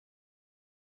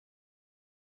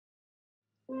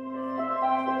Look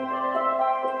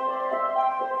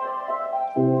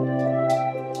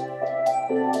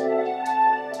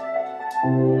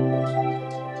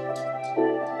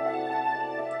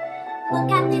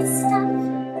at this stuff,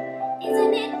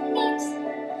 isn't it neat?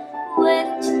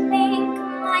 Wouldn't you think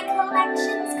my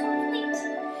collection's complete?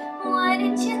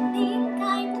 Wouldn't you think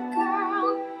I'm the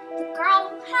girl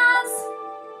who has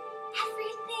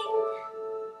everything?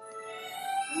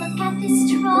 Look at this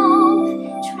trove,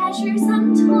 treasures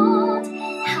untold.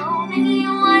 How many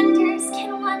wonders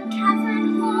can one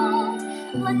cavern hold?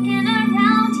 Looking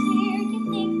around here, you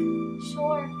think,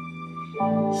 sure,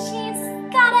 she's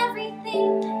got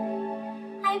everything.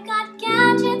 I've got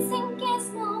gadgets and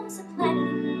gizmos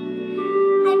aplenty.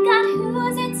 I've got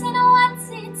who's its and what's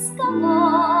its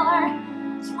galore.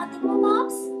 Do you want the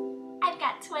bobs? I've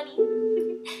got 20.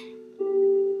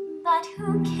 But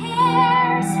who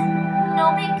cares? No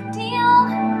big deal.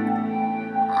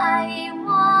 I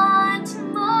want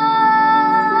more.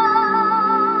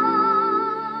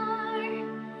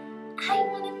 I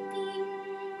want to be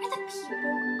where the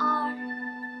people are.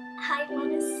 I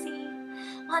want to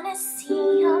see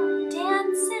them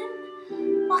dancing,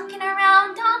 walking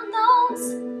around on those,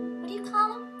 what do you call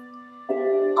them?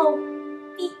 Oh,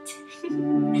 feet.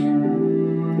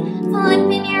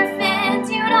 Flipping your fins,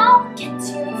 you don't get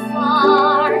too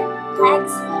far.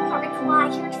 Legs are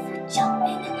required for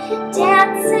jumping,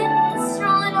 dancing,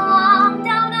 strolling along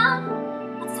down a,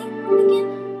 what's that word again?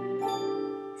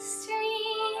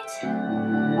 Street.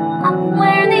 Up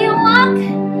where they walk,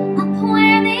 up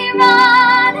where they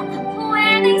run, up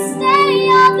where they stay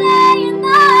all day in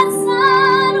the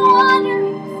sun,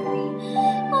 wandering free.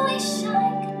 Wish I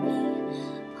could be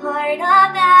part of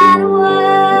that world.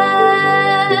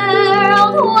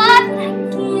 What would I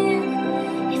give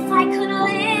if I could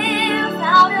live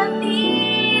out of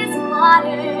these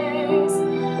waters?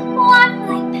 What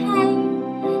would I pay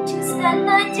to spend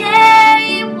the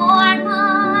day warm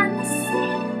on the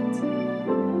sand?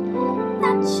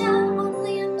 That on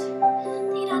land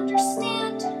they'd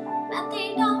understand, but they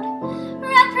don't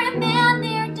reprimand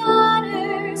their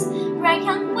daughters. Bright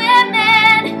young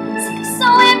women, sick of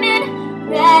swimming,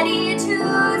 ready to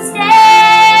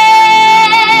stand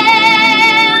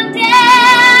and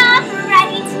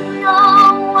ready to know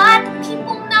what the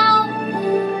people know.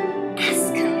 Ask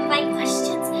them my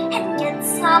questions and get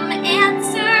some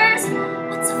answers.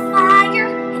 What's a fire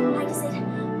and why does it?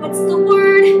 What's the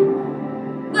word?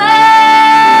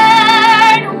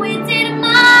 Burn. When did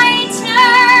my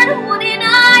turn? Wouldn't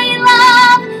I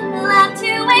love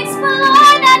to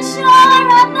explore that shore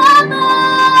of the moon,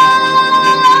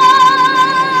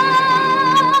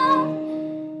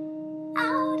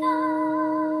 out of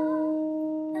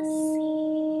the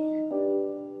sea?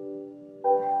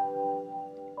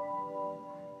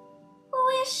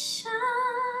 Wish